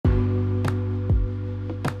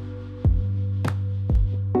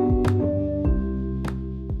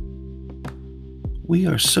We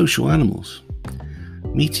are social animals.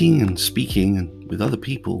 Meeting and speaking with other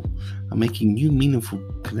people and making new meaningful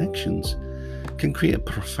connections can create a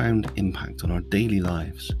profound impact on our daily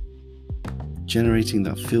lives. Generating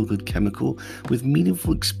that feel-good chemical with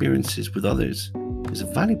meaningful experiences with others is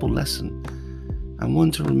a valuable lesson and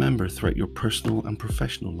one to remember throughout your personal and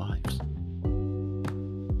professional lives.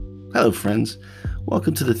 Hello friends,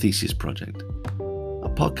 welcome to the Theseus Project, a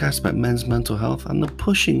podcast about men's mental health and the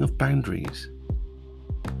pushing of boundaries.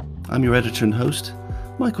 I'm your editor and host,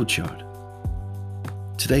 Michael Chard.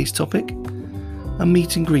 Today's topic, a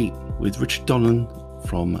meet and greet with Richard Donlan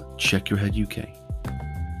from Check Your Head UK.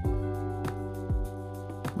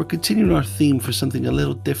 We're continuing our theme for something a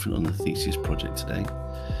little different on the Theseus Project today.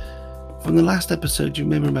 From the last episode, you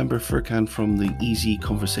may remember Furkan from the Easy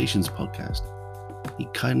Conversations podcast. He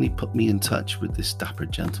kindly put me in touch with this dapper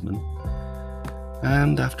gentleman,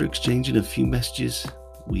 and after exchanging a few messages,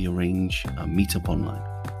 we arrange a meetup online.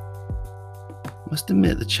 Must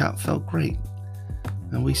admit the chat felt great,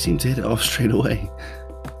 and we seemed to hit it off straight away.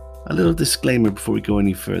 A little disclaimer before we go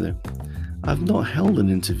any further. I've not held an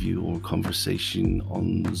interview or conversation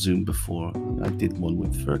on Zoom before. I did one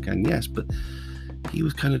with Furkan, yes, but he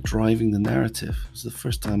was kind of driving the narrative. It was the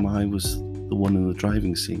first time I was the one in the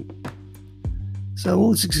driving seat. So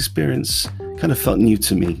all this experience kind of felt new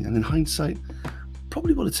to me, and in hindsight,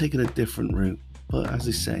 probably would have taken a different route. But as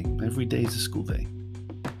they say, every day is a school day.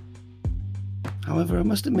 However, I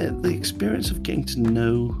must admit, the experience of getting to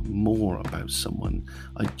know more about someone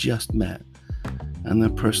I just met and their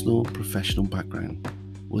personal professional background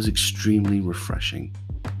was extremely refreshing.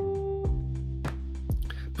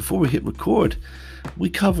 Before we hit record, we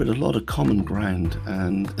covered a lot of common ground,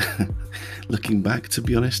 and looking back, to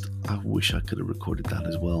be honest, I wish I could have recorded that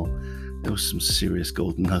as well. There was some serious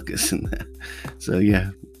golden nuggets in there. So yeah,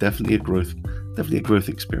 definitely a growth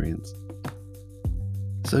experience.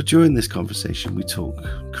 So during this conversation, we talk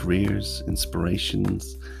careers,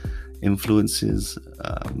 inspirations, influences,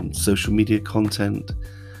 social media content,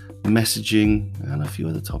 messaging, and a few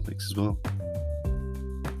other topics as well.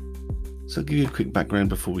 So I'll give you a quick background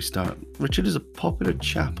before we start. Richard is a popular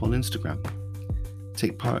chap on Instagram.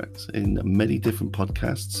 Take part in many different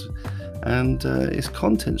podcasts, and his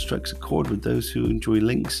content strikes a chord with those who enjoy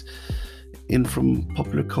links in from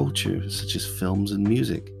popular culture, such as films and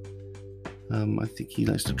music. I think he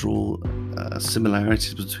likes to draw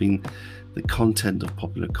similarities between the content of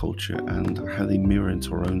popular culture and how they mirror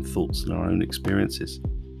into our own thoughts and our own experiences.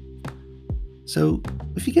 So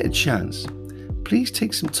if you get a chance, please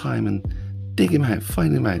take some time and dig him out,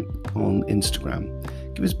 find him out on Instagram,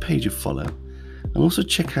 give his page a follow, and also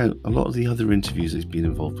check out a lot of the other interviews he's been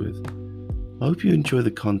involved with. I hope you enjoy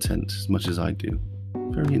the content as much as I do.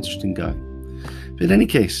 Very interesting guy. But in any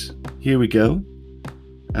case, here we go,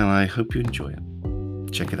 and I hope you enjoy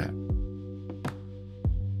it. Check it out.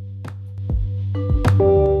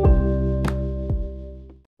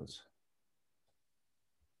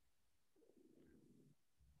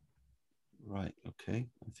 Right, okay.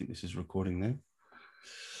 I think this is recording now.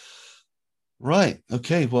 Right,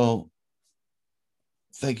 okay. Well,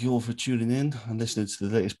 thank you all for tuning in and listening to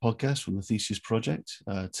the latest podcast from the Theseus Project.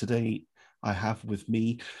 Today, I have with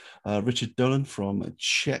me Richard Donlan from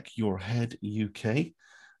Check Your Head UK.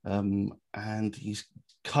 And he's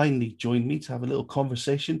kindly joined me to have a little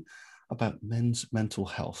conversation about men's mental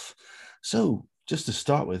health. So just to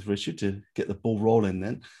start with, Richard, to get the ball rolling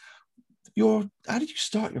then, how did you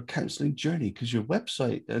start your counselling journey? Because your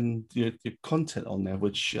website and your content on there,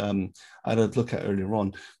 which I had a look at earlier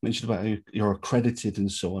on, mentioned about how you're accredited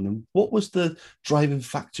and so on. And what was the driving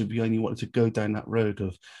factor behind you wanting to go down that road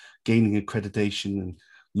of gaining accreditation and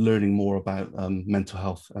learning more about mental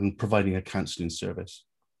health and providing a counselling service?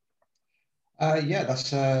 Yeah,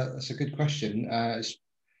 that's a good question. I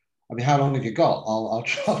mean, how long have you got? I'll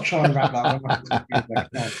try and wrap that one up.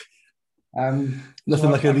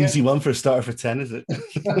 Nothing like an easy one for a starter for 10, is it?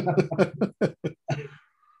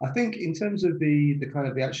 I think in terms of the kind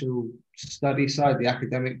of the actual study side, the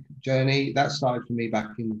academic journey, that started for me back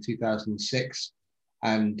in 2006.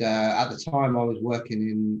 And at the time, I was working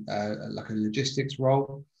in like a logistics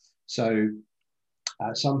role. So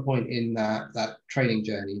at some point in that training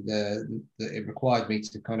journey, it required me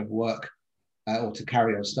to kind of work or to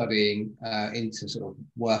carry on studying into sort of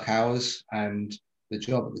work hours, and the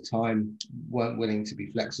job at the time weren't willing to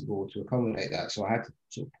be flexible to accommodate that. So I had to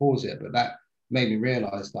sort of pause it, but that made me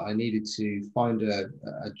realize that I needed to find a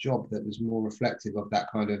job that was more reflective of that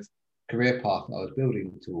kind of career path that I was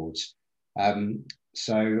building towards.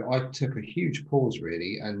 So I took a huge pause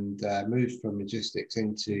really and moved from logistics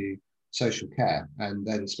into social care, and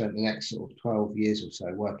then spent the next sort of 12 years or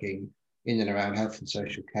so working in and around health and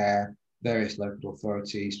social care, various local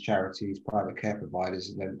authorities, charities, private care providers,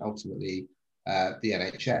 and then ultimately the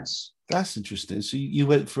NHS. That's interesting. So you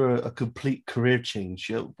went for a complete career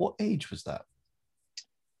change. What age was that?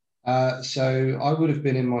 So I would have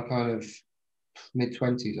been in my kind of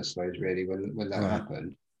mid-20s, I suppose, really, when that Right.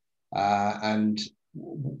 happened. And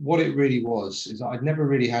what it really was is I'd never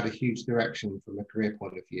really had a huge direction from a career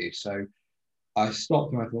point of view. So I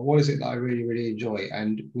stopped and I thought, what is it that I really, really enjoy?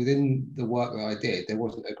 And within the work that I did, there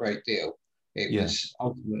wasn't a great deal. It Yeah. was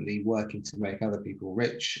ultimately working to make other people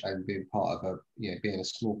rich and being part of being a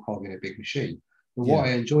small cog in a big machine. But what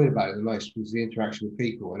Yeah. I enjoyed about it the most was the interaction with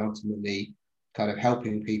people and ultimately kind of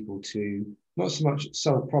helping people to not so much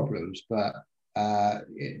solve problems, but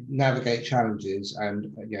navigate challenges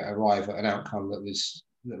and arrive at an outcome that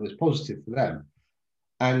was positive for them.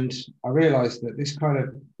 And I realized that this kind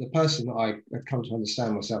of the person that I had come to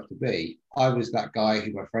understand myself to be, I was that guy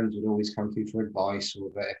who my friends would always come to for advice,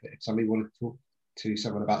 or that if somebody wanted to talk to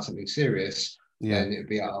someone about something serious, Yeah. then it would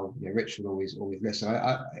be, oh, Rich would always listen.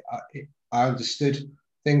 I understood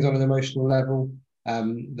things on an emotional level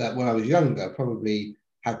that when I was younger probably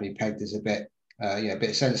had me pegged as a bit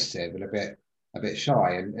sensitive and a bit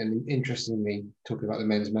shy. And interestingly, talking about the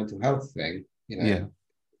men's mental health thing, Yeah.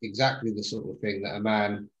 exactly the sort of thing that a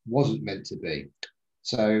man wasn't meant to be.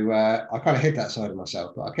 So I kind of hid that side of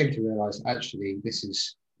myself, but I came to realize actually this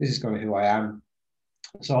is kind of who I am.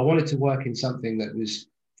 So I wanted to work in something that was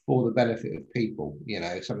for the benefit of people,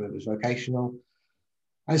 something that was vocational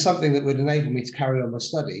and something that would enable me to carry on my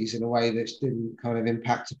studies in a way that didn't kind of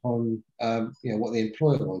impact upon what the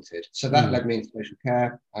employer wanted. So that Mm. led me into social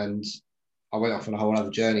care, and I went off on a whole other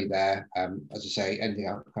journey there. As I say, ending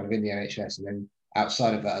up kind of in the NHS, and then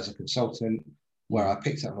outside of that as a consultant, where Mm. I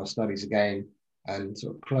picked up my studies again and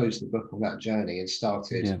sort of closed the book on that journey and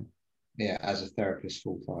started, Yeah. as a therapist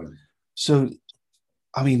full time. So,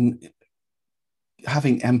 I mean,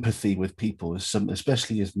 having empathy with people is some,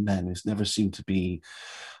 especially as men, has never seemed to be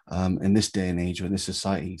in this day and age or in this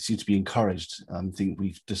society, seems to be encouraged. I think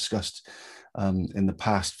we've discussed in the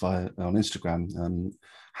past on Instagram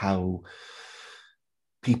how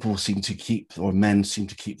people seem to keep, or men seem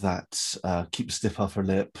to keep that, keep a stiff upper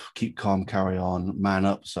lip, keep calm, carry on, man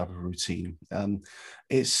up sort of routine.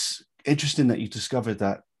 It's interesting that you discovered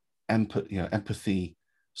that empathy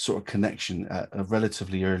sort of connection at a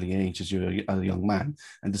relatively early age as you're a young man,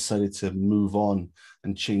 and decided to move on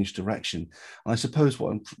and change direction. And I suppose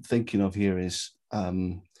what I'm thinking of here is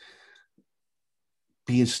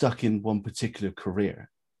being stuck in one particular career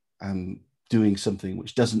and doing something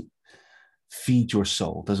which doesn't feed your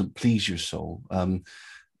soul, doesn't please your soul,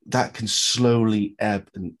 that can slowly ebb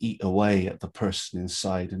and eat away at the person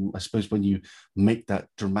inside. And I suppose when you make that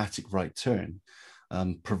dramatic right turn,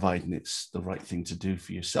 providing it's the right thing to do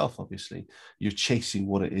for yourself, obviously, you're chasing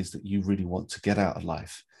what it is that you really want to get out of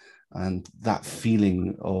life. And that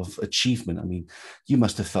feeling of achievement, I mean, you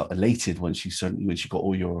must have felt elated once you got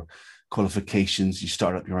all your qualifications, you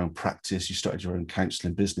started up your own practice, you started your own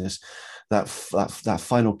counseling business. That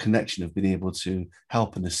final connection of being able to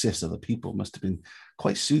help and assist other people must have been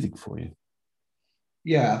quite soothing for you.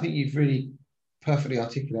 Yeah, I think you've really perfectly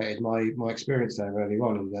articulated my experience there early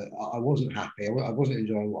on, and that I wasn't happy. I wasn't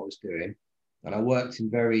enjoying what I was doing, and I worked in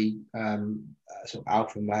very sort of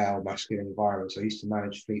alpha male, masculine environments. I used to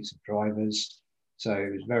manage fleets of drivers, so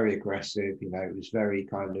it was very aggressive. It was very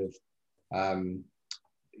kind of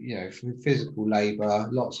physical labour,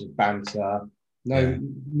 lots of banter. Yeah.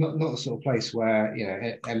 No, not the sort of place where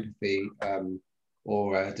empathy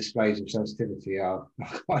or displays of sensitivity are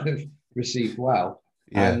kind of received well.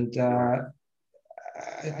 Yeah.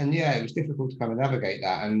 And yeah, it was difficult to kind of navigate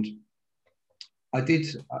that. And I did.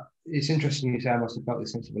 It's interesting you say I must have felt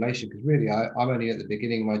this sense of elation, because really I'm only at the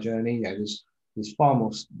beginning of my journey. There's far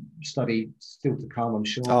more study still to come, I'm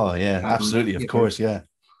sure. Oh yeah, And absolutely, of course, yeah.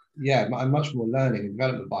 yeah, and much more learning and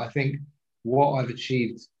development. But I think what I've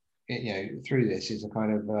achieved, through this is a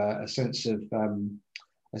kind of a sense of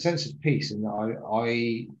peace, and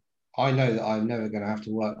that I know that I'm never going to have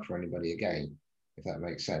to work for anybody again, if that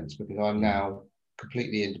makes sense, because I'm Mm. now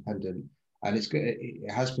completely independent. And it's good.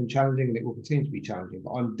 It has been challenging, and it will continue to be challenging.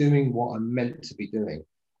 But I'm doing what I'm meant to be doing,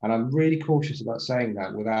 and I'm really cautious about saying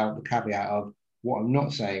that without the caveat of what I'm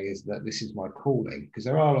not saying is that this is my calling, because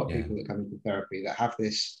there are a lot of Yeah. people that come into therapy that have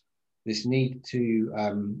this need to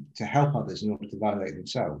help others in order to validate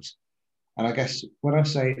themselves. And I guess when I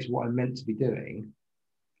say it's what I'm meant to be doing,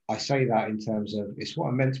 I say that in terms of it's what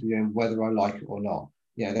I'm meant to be doing, whether I like it or not.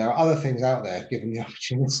 There are other things out there, given the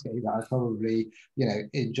opportunity, that I probably,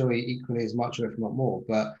 enjoy equally as much, or if not more.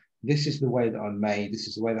 But this is the way that I'm made. This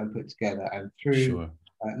is the way that I'm put together. And through Sure.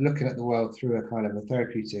 looking at the world through a kind of a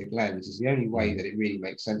therapeutic lens is the only way that it really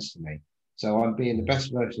makes sense to me. So I'm being the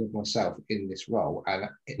best version of myself in this role, and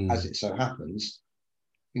as it so happens,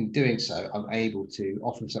 in doing so, I'm able to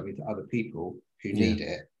offer something to other people who need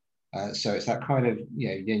it. So it's that kind of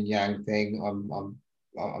yin yang thing.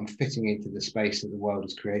 I'm fitting into the space that the world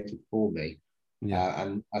has created for me.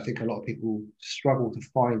 And I think a lot of people struggle to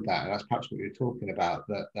find that, and that's perhaps what you're talking about.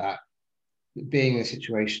 That being in a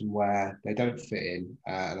situation where they don't fit in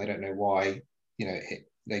and they don't know why,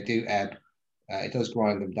 they do ebb. It does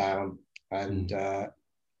grind them down, and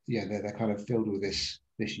they're kind of filled with this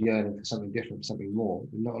yearning for something different, something more.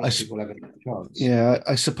 Not a lot of people ever get a chance. Yeah,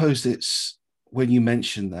 I suppose it's when you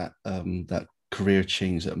mentioned that that career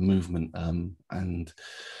change, that movement, and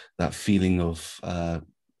that feeling of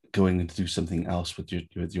going to do something else with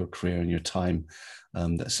your career and your time.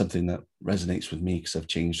 That's something that resonates with me because I've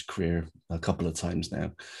changed career a couple of times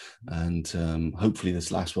now, and hopefully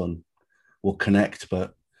this last one will connect,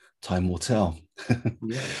 but time will tell.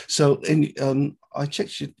 So, I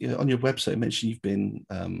checked on your website. I mentioned you've been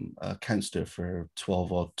a counsellor for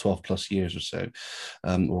 12 plus years or so,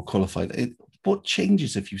 or qualified. What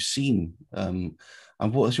changes have you seen?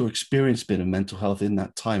 And what has your experience been of mental health in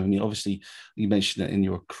that time? I mean, obviously, you mentioned that in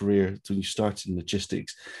your career, when you started in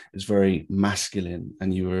logistics, it's very masculine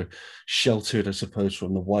and you were sheltered, I suppose,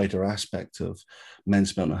 from the wider aspect of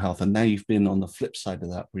men's mental health. And now you've been on the flip side of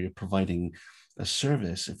that, where you're providing a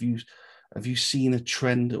service. Have you seen a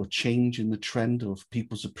trend or change in the trend of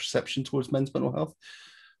people's perception towards men's mental health?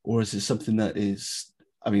 Or is it something that is,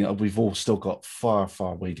 I mean, we've all still got far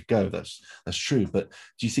way to go. That's true. But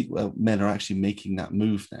do you think men are actually making that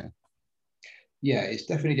move now? Yeah, it's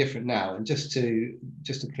definitely different now. And just to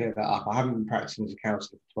clear that up, I haven't been practicing as a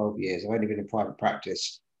counsellor for 12 years. I've only been in private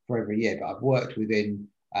practice for over a year, but I've worked within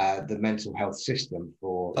the mental health system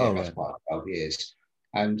for the best part of 12 years.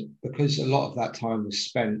 And because a lot of that time was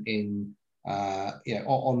spent in,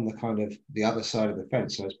 on the kind of the other side of the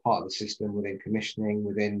fence, so as part of the system within commissioning,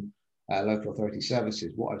 within local authority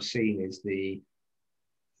services, what I've seen is the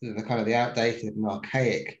kind of the outdated and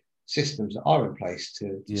archaic systems that are in place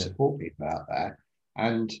to support people out there.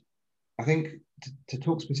 And I think to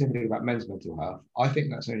talk specifically about men's mental health, I think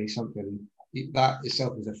that's only something that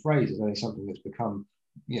itself as a phrase is only something that's become,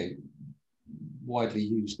 widely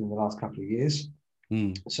used in the last couple of years.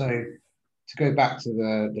 So to go back to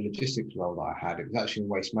the logistics role that I had, it was actually in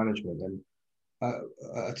waste management, and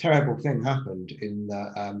a terrible thing happened in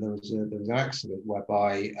that there was an accident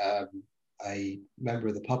whereby a member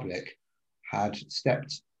of the public had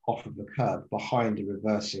stepped off of the curb behind a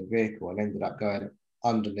reversing vehicle and ended up going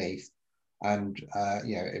underneath, and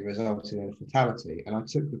it resulted in a fatality. And I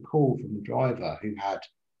took the call from the driver who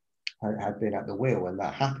had been at the wheel when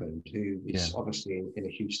that happened, who was obviously in a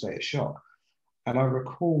huge state of shock. And I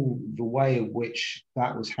recall the way in which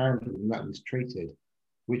that was handled and that was treated,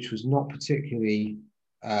 which was not particularly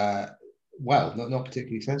not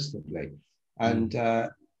particularly sensitively. And and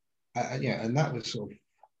that was sort of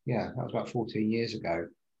that was about 14 years ago.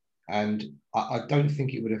 And I don't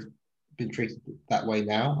think it would have been treated that way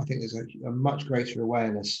now. I think there's a much greater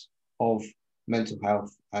awareness of mental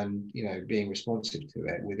health and being responsive to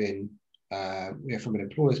it within from an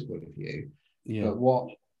employer's point of view.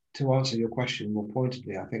 But to answer your question more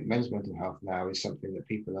pointedly, I think men's mental health now is something that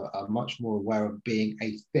people are much more aware of being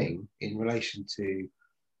a thing in relation to,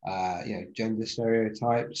 gender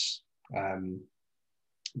stereotypes,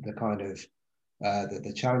 the kind of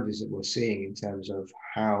the challenges that we're seeing in terms of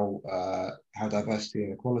how diversity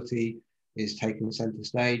and equality is taking center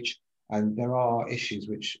stage. And there are issues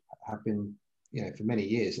which have been, for many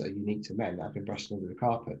years that are unique to men that have been brushed under the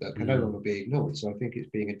carpet that can no longer be ignored. So I think it's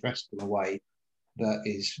being addressed in a way that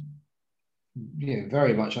is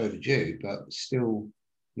very much overdue, but still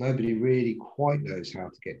nobody really quite knows how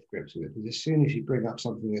to get to grips with it. Because as soon as you bring up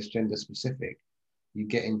something that's gender specific, you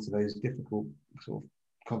get into those difficult sort of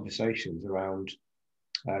conversations around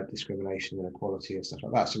discrimination and equality and stuff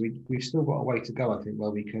like that. So we've still got a way to go, I think,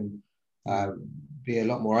 where we can be a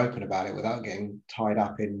lot more open about it without getting tied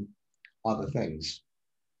up in other things.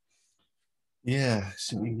 Yeah,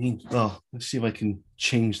 so what you mean. Well, let's see if I can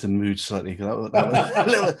change the mood slightly. That was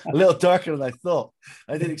a little darker than I thought.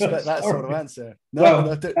 I didn't expect that sort of answer.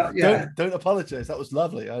 No, don't apologize. That was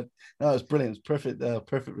lovely. That was brilliant. It was perfect.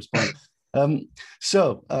 Perfect response.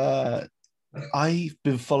 So I've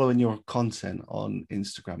been following your content on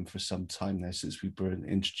Instagram for some time now, since we were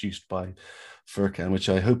introduced by Furkan, which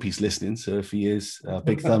I hope he's listening. So if he is,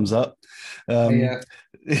 big thumbs up.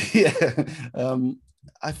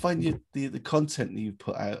 I find the content that you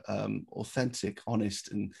put out authentic,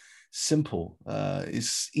 honest, and simple.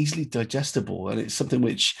 Is easily digestible, and it's something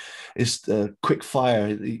which is quick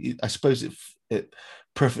fire. I suppose it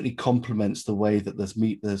perfectly complements the way that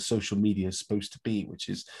the social media is supposed to be, which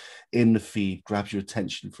is in the feed, grabs your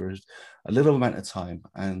attention for a little amount of time,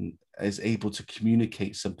 and is able to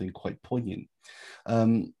communicate something quite poignant.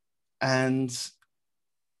 And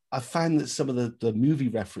I found that some of the movie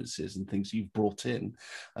references and things you've brought in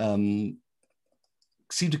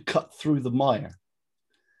seem to cut through the mire.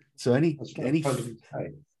 So any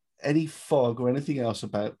fog or anything else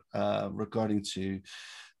about regarding to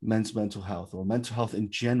men's mental health or mental health in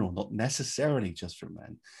general, not necessarily just for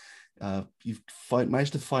men, you've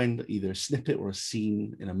managed to find either a snippet or a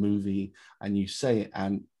scene in a movie, and you say it,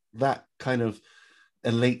 and that kind of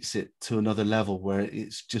elates it to another level where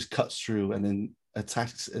it just cuts through and then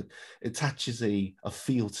attaches a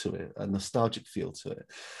feel to it, a nostalgic feel to it.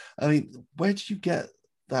 I mean, where do you get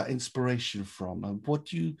that inspiration from, and what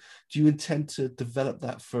do you intend to develop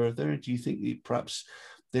that further? Do you think that perhaps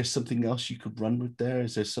there's something else you could run with there?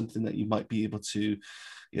 Is there something that you might be able to,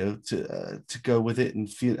 to go with it and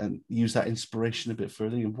feel and use that inspiration a bit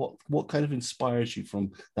further? And what kind of inspires you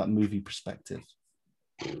from that movie perspective?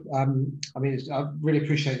 I mean, I really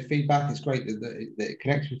appreciate the feedback. It's great that it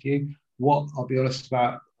connects with you. What I'll be honest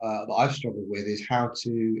about that I've struggled with is how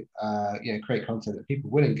to create content that people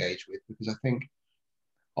will engage with, because I think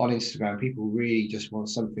on Instagram people really just want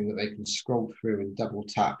something that they can scroll through and double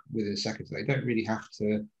tap within seconds. They don't really have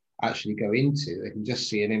to actually go into. They can just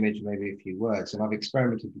see an image, maybe a few words. And I've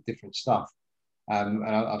experimented with different stuff. And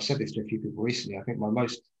I've said this to a few people recently. I think my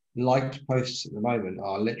most liked posts at the moment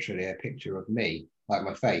are literally a picture of me, like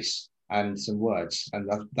my face, and some words, and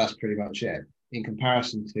that's pretty much it. In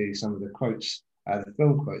comparison to some of the quotes, the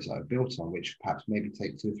film quotes I've built on, which perhaps maybe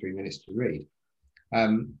take 2 or 3 minutes to read.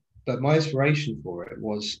 But my inspiration for it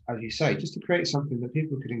was, as you say, just to create something that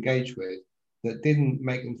people could engage with, that didn't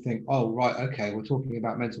make them think, oh, right, okay, we're talking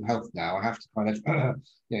about mental health now. I have to kind of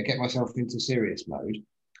get myself into serious mode.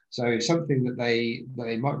 So something that they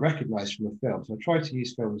might recognize from a film. So I try to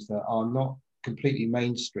use films that are not completely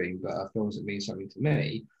mainstream, but are films that mean something to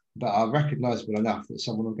me, but are recognizable enough that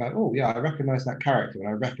someone will go, oh, yeah, I recognize that character and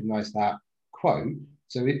I recognize that quote.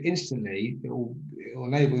 So it instantly, it will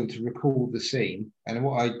enable them to recall the scene. And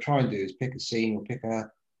what I try and do is pick a scene or pick a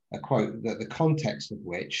quote that the context of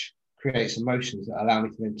which creates emotions that allow me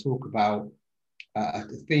to then talk about a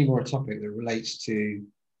theme or a topic that relates to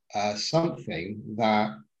something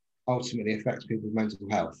that ultimately affects people's mental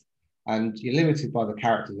health. And you're limited by the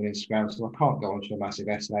characters on Instagram, so I can't go onto a massive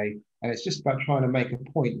essay. And it's just about trying to make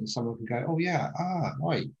a point and someone can go, oh yeah,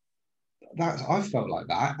 right. I felt like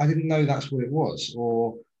that. I didn't know that's what it was.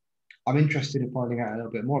 Or I'm interested in finding out a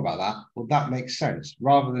little bit more about that. Well, that makes sense,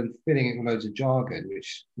 rather than filling it with loads of jargon,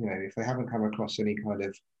 which, if they haven't come across any kind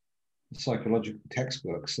of psychological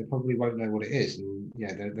textbooks, they probably won't know what it is, and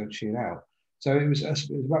they'll tune out. So it was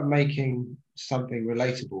about making something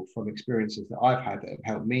relatable from experiences that I've had that have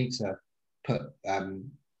helped me to put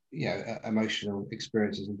emotional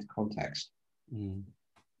experiences into context.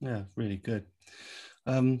 Yeah, really good.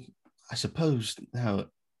 I suppose now,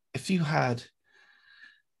 if you had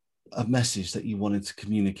a message that you wanted to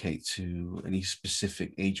communicate to any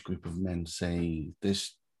specific age group of men, say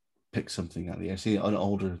this, pick something out there, say an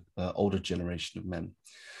older generation of men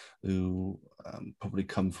who probably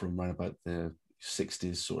come from around about the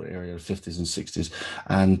 60s sort of area, 50s and 60s,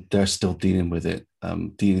 and they're still dealing with it,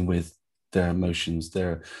 dealing with their emotions,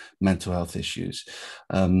 their mental health issues.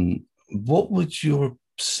 What would your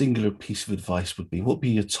singular piece of advice would be? What would be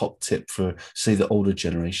your top tip for, say, the older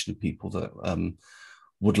generation of people that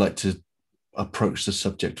would like to approach the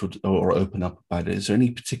subject or open up about it? Is there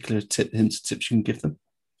any particular hints, tips you can give them?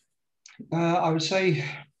 I would say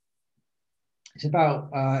it's about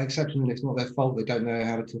accepting that it's not their fault. They don't know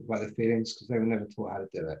how to talk about their feelings because they were never taught how to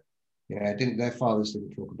do it. Their fathers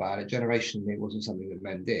didn't talk about it. Generationally, it wasn't something that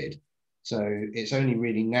men did. So it's only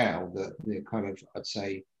really now that the kind of, I'd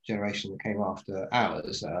say, generation that came after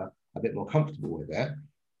ours are a bit more comfortable with it.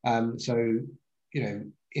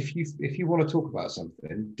 If you want to talk about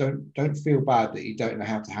something, don't feel bad that you don't know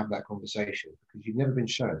how to have that conversation, because you've never been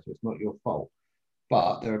shown, so it's not your fault.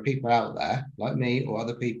 But there are people out there like me or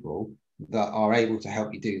other people that are able to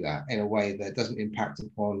help you do that in a way that doesn't impact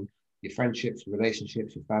upon your friendships, your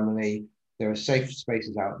relationships, your family. There are safe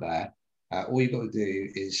spaces out there. All you've got to do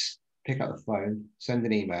is pick up the phone, send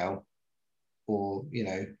an email, or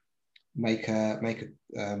make a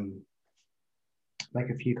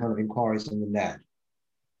few kind of inquiries on the net.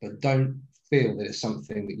 But don't feel that it's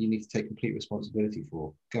something that you need to take complete responsibility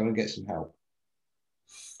for. Go and get some help.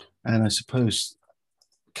 And I suppose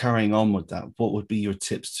carrying on with that, what would be your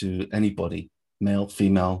tips to anybody, male,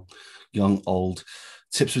 female, young, old,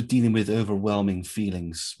 tips for dealing with overwhelming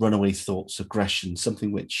feelings, runaway thoughts, aggression,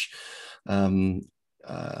 something which, um,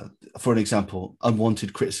 for an example,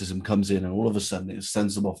 unwanted criticism comes in and all of a sudden it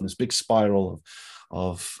sends them off in this big spiral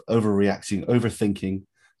of overreacting, overthinking,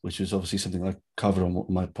 which is obviously something I covered on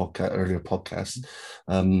my earlier podcast,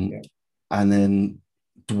 and then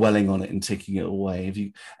dwelling on it and taking it away. Have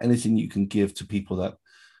you anything you can give to people that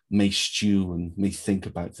may stew and may think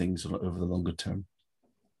about things over the longer term?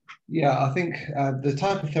 Yeah, I think the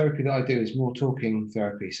type of therapy that I do is more talking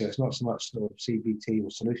therapy. So it's not so much sort of CBT or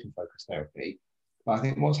solution focused therapy. But I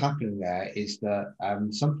think what's happening there is that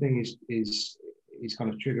something is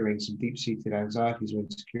kind of triggering some deep seated anxieties or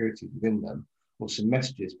insecurities within them, or some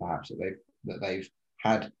messages perhaps that they've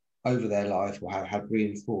had over their life or have had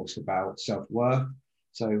reinforced about self worth.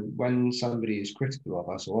 So when somebody is critical of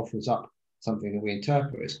us or offers up something that we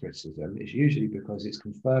interpret as criticism, it's usually because it's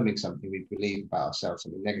confirming something we believe about ourselves,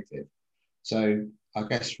 something negative. So I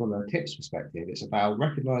guess from a tips perspective, it's about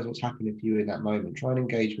recognize what's happening for you in that moment. Try and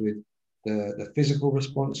engage with the physical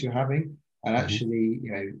response you're having, and actually,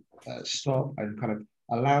 stop and kind of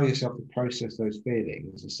allow yourself to process those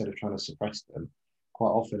feelings instead of trying to suppress them. Quite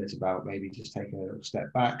often, it's about maybe just taking a little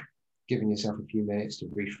step back, giving yourself a few minutes to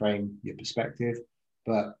reframe your perspective.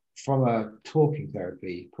 But from a talking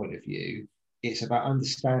therapy point of view, it's about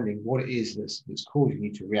understanding what it is that's causing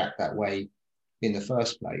you to react that way in the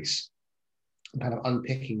first place, and kind of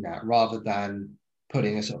unpicking that rather than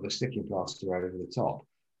putting a sort of a sticking plaster over the top.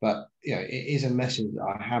 But it is a message that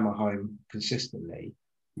I hammer home consistently.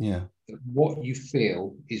 Yeah. What you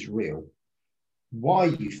feel is real. Why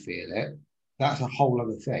you feel it, that's a whole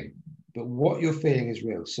other thing. But what you're feeling is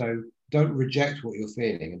real. So don't reject what you're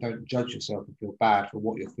feeling and don't judge yourself and feel bad for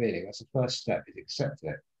what you're feeling. That's the first step, is accept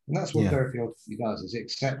it. And that's what therapy ultimately does, is it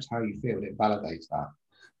accepts how you feel and it validates that.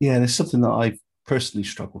 Yeah, there's something that I've personally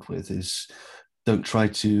struggled with is don't try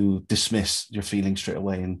to dismiss your feelings straight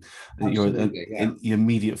away. And your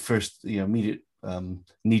immediate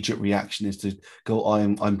knee-jerk reaction is to go,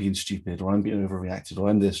 I'm being stupid, or I'm being overreacted, or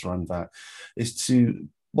I'm this, or I'm that. Is to,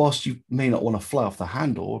 whilst you may not want to fly off the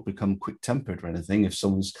handle or become quick-tempered or anything if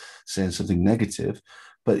someone's saying something negative,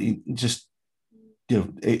 but you just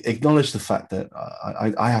acknowledge the fact that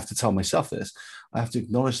I have to tell myself this. I have to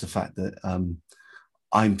acknowledge the fact that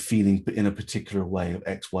I'm feeling in a particular way of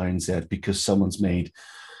X, Y, and Z because someone's made.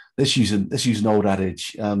 Let's use an old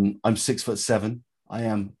adage. I'm 6'7". I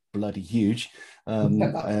am bloody huge.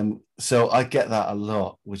 So I get that a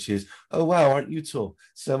lot, which is, oh wow, aren't you tall?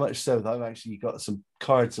 So much so that I've actually got some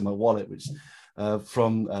cards in my wallet, which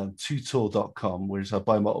from tootall.com, where I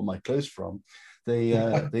buy all my clothes from.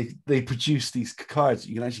 They produce these cards that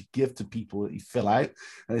you can actually give to people that you fill out,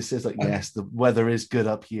 and it says like, yes, the weather is good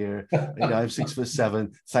up here. I'm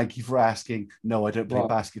 6'7". Thank you for asking. No, I don't play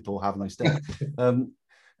basketball. Have a nice day.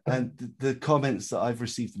 And the comments that I've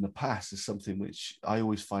received in the past is something which I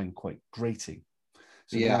always find quite grating.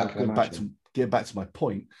 So get back to my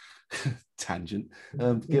point, tangent.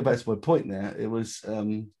 Get back to my point there. It was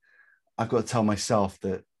I've got to tell myself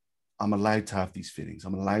that I'm allowed to have these feelings.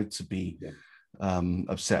 I'm allowed to be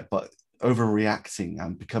upset, but overreacting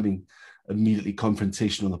and becoming immediately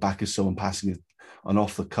confrontational on the back of someone passing an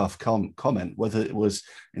off-the-cuff comment, whether it was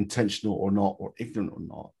intentional or not, or ignorant or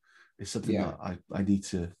not, is something that I need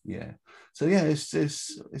to, So it's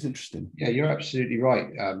interesting. Yeah, you're absolutely right.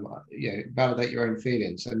 Validate your own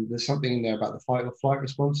feelings, and there's something in there about the fight or flight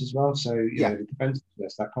response as well. So the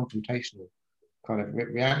defensiveness, that confrontational kind of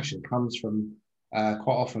reaction comes from quite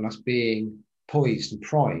often us being poised and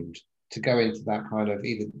primed to go into that kind of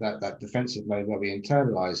either that defensive mode where we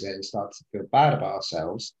internalize it and start to feel bad about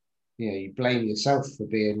ourselves. You blame yourself for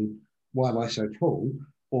being, why am I so tall?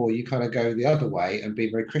 Or you kind of go the other way and be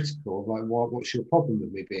very critical of like, what's your problem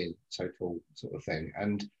with me being so tall, sort of thing.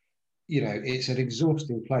 And, it's an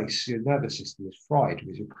exhausting place. Your nervous system is fried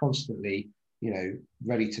because you're constantly,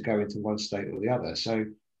 ready to go into one state or the other. So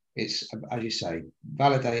it's, as you say,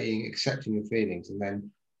 validating, accepting your feelings. And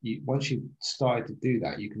then once you've started to do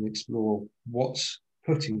that, you can explore what's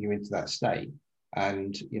putting you into that state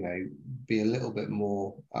and, be a little bit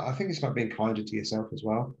more, I think it's about being kinder to yourself as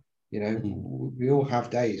well. We all have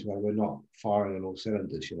days where we're not firing on all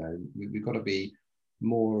cylinders. We've got to be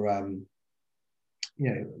more,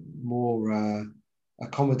 more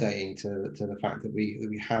accommodating to the fact that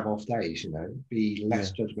we have off days. Be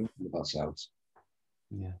less judgmental of ourselves.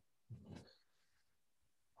 Yeah.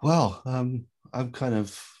 Well,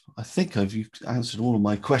 I think you've answered all of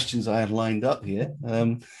my questions I had lined up here.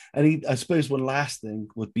 I suppose one last thing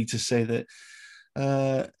would be to say that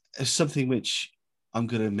It's something which I'm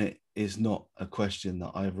going to admit is not a question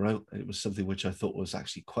that I wrote. It was something which I thought was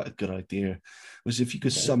actually quite a good idea. Was if you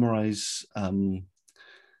could summarize all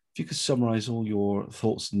your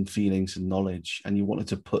thoughts and feelings and knowledge, and you want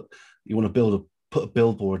to put a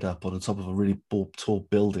billboard up on the top of a really tall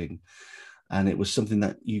building, and it was something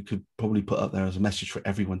that you could probably put up there as a message for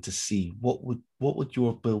everyone to see, what would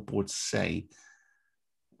your billboard say?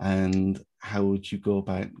 And how would you go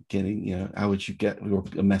about getting, how would you get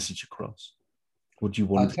a message across? What do you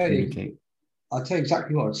want to communicate? I'll tell you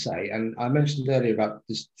exactly what I'd say. And I mentioned earlier about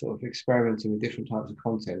this sort of experimenting with different types of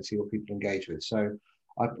content, see what people engage with. So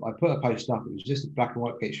I put a post up. It was just a black and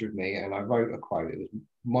white picture of me, and I wrote a quote. It was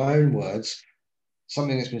my own words,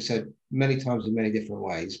 something that's been said many times in many different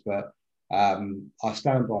ways, but I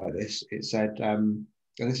stand by this. It said, and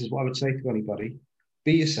this is what I would say to anybody: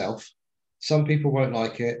 be yourself. Some people won't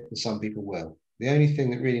like it, and some people will. The only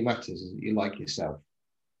thing that really matters is that you like yourself,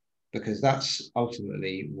 because that's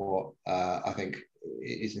ultimately what I think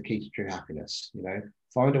is the key to true happiness.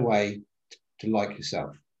 Find a way to like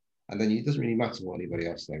yourself, and then it doesn't really matter what anybody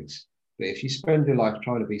else thinks. But if you spend your life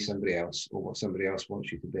trying to be somebody else or what somebody else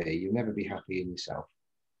wants you to be, you'll never be happy in yourself.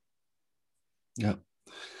 Yeah.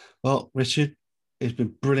 Well, Richard, it's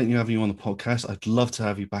been brilliant having you on the podcast. I'd love to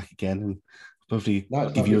have you back again and hopefully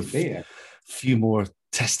give you a few more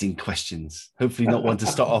testing questions. Hopefully not one to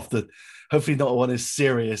start off hopefully not one as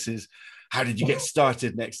serious as how did you get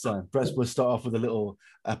started next time. Perhaps we'll start off with a little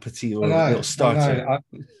aperitif or a little starter.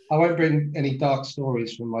 I won't bring any dark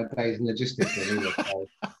stories from my days in logistics either. So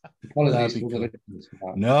apologies for the listeners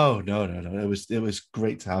for that. No. It was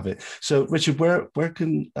great to have it. So Richard, where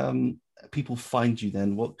can people find you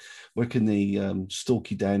then? Where can they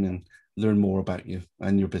stalk you down and learn more about you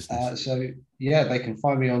and your business? They can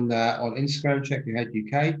find me on Instagram, Check Your Head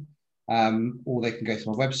UK, or they can go to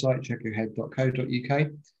my website, checkyourhead.co.uk.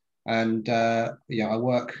 And I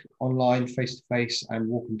work online, face to face, and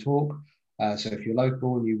walk and talk. So if you're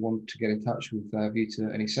local and you want to get in touch with view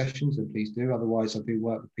to any sessions, then please do. Otherwise, I do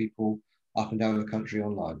work with people up and down the country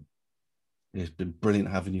online. It's been brilliant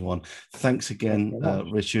having you on. Thanks again,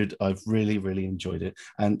 Richard. I've really, really enjoyed it.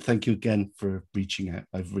 And thank you again for reaching out.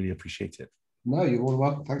 I really appreciate it. No, you're all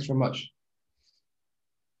welcome. Thanks very much.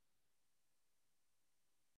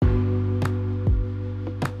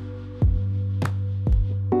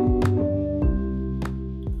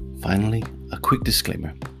 Finally, a quick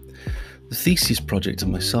disclaimer. The Theseus Project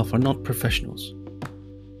and myself are not professionals.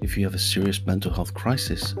 If you have a serious mental health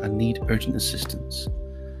crisis and need urgent assistance,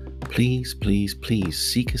 please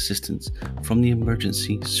seek assistance from the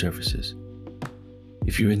emergency services.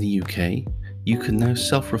 If you're in the UK, you can now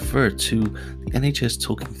self-refer to the NHS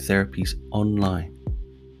Talking Therapies online.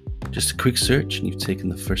 Just a quick search and you've taken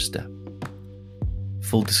the first step.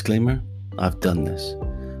 Full disclaimer, I've done this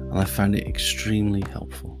and I found it extremely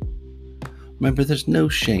helpful. Remember, there's no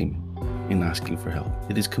shame in asking for help.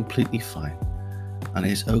 It is completely fine, and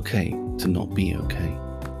it is okay to not be okay.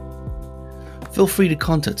 Feel free to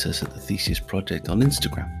contact us at the Theseus Project on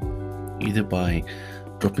Instagram, either by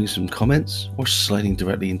dropping some comments or sliding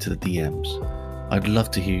directly into the DMs. I'd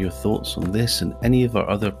love to hear your thoughts on this and any of our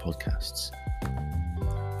other podcasts.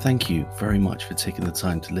 Thank you very much for taking the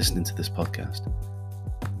time to listen to this podcast.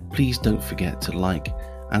 Please don't forget to like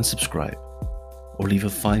and subscribe, or leave a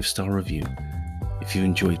 5-star review if you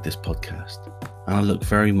enjoyed this podcast. And I look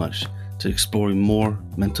very much to exploring more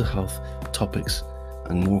mental health topics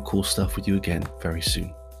and more cool stuff with you again very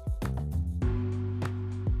soon.